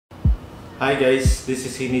Hi guys, this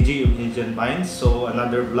is Hiniji of Hinijan Vines. So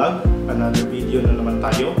another vlog, another video na naman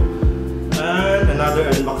tayo. And another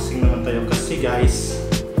unboxing naman tayo kasi guys,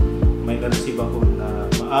 may na-receive ako na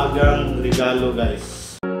maagang regalo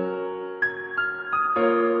guys.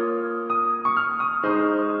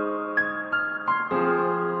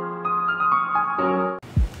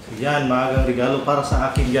 So yan, maagang regalo para sa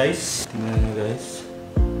akin guys. Tingnan nyo guys.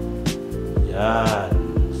 Yan.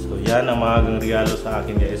 So yan ang maagang regalo sa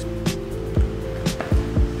akin guys.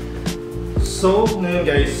 So, ngayon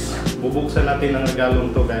guys, bubuksan natin ang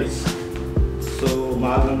regalong to guys. So,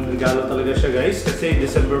 maagang regalo talaga siya guys kasi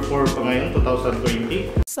December 4 pa ngayon,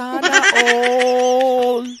 2020. Sana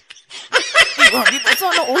all! Diba,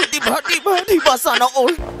 sana all, diba, sana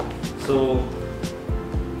all! So,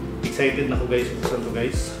 excited na ako guys, buksan to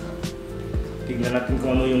guys. Tignan natin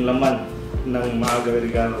kung ano yung laman ng maagang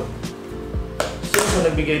regalo. So, kung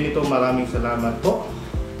nagbigay nito, maraming salamat po.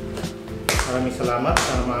 Maraming salamat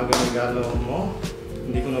sa maagang regalo mo.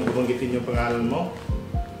 Hindi ko na bubanggitin yung pangalan mo.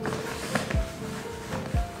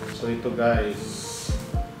 So ito guys.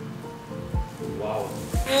 Wow!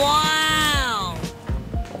 Wow!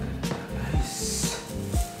 Guys.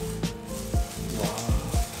 Wow!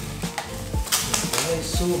 Guys,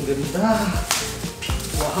 so ang ganda!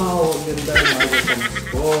 Wow! Ang ganda yung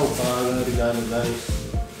maagang pangalang regalo guys.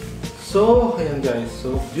 So, ayan guys.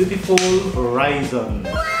 So, Beautiful Horizon.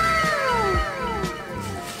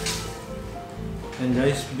 And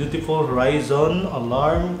guys, Beautiful Horizon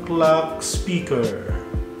alarm clock speaker.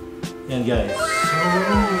 Yan guys. So,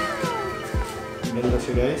 ganda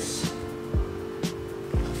siya guys.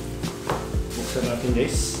 Buksan natin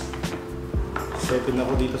guys. Excited na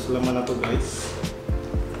ako dito sa laman na to guys.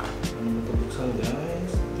 Ano ba ito buksan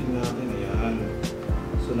guys? Tingnan natin. Ayan.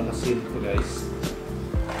 So nakaseal ko guys.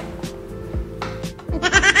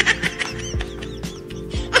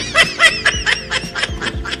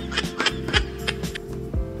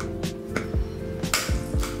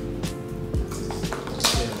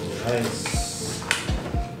 Nice.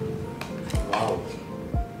 Wow.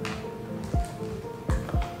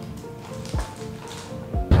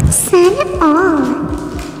 Sana all.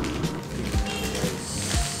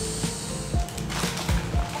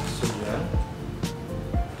 So yan.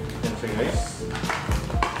 Yan siya guys.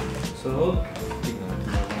 So, tingnan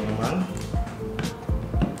natin naman.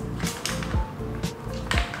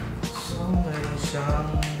 So, mayroon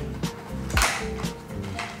siyang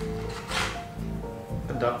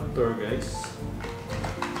adapter guys.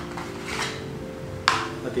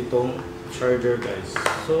 At itong charger guys.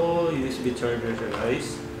 So, USB charger siya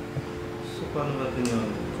guys. So, paano natin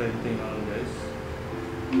yun? Try tingnan guys.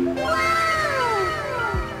 Wow!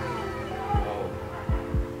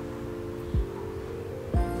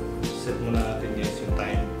 Set muna natin guys yung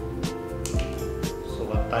time. So,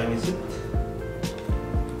 what time is it?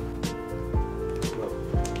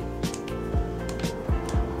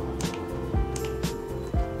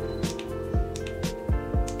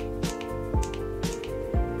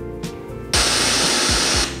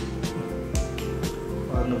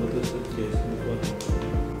 Paano ba ito guys?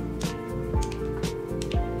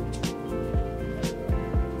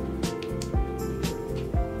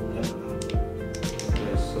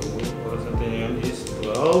 Okay, so oras natin ngayon is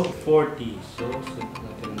 12:40. So, set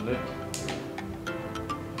natin ulit.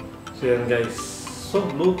 So yan guys. So,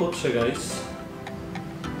 Bluetooth siya guys.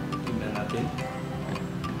 Tingnan natin.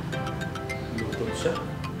 Bluetooth siya.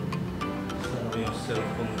 Saan ba yung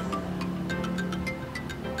cellphone?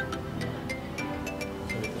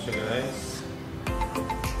 Guys.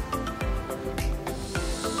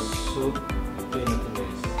 So, play natin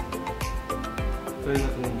guys. Try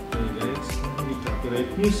natin play guys. Hindi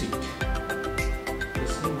copyright music.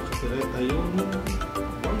 Kasi makapiright tayo ng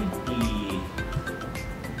quality.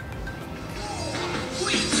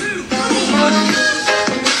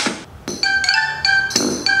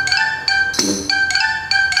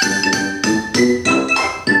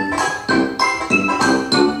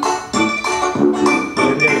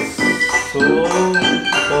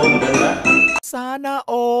 Sana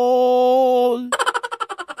all!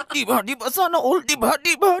 Diba, sana all,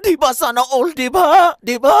 diba, sana all, diba?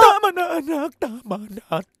 Tama na anak, tama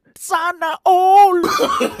na. Sana all!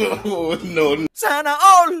 Oh no! Sana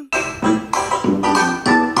all!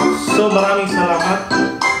 So maraming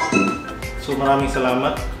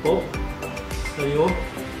salamat po sa iyo.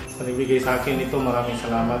 Sa nagbigay sa akin ito, maraming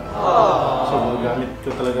salamat. So gamit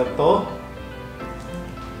ko talaga to.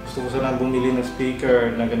 Gusto ko sana bumili ng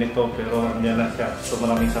speaker na ganito pero andyan na siya. So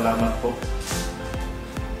maraming salamat po.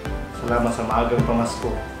 Salamat sa maagang pamasko.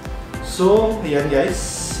 So, ayan guys.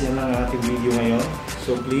 Yan ang ating video ngayon.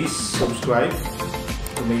 So please subscribe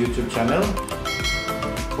to my YouTube channel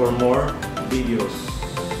for more videos.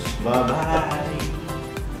 Bye-bye!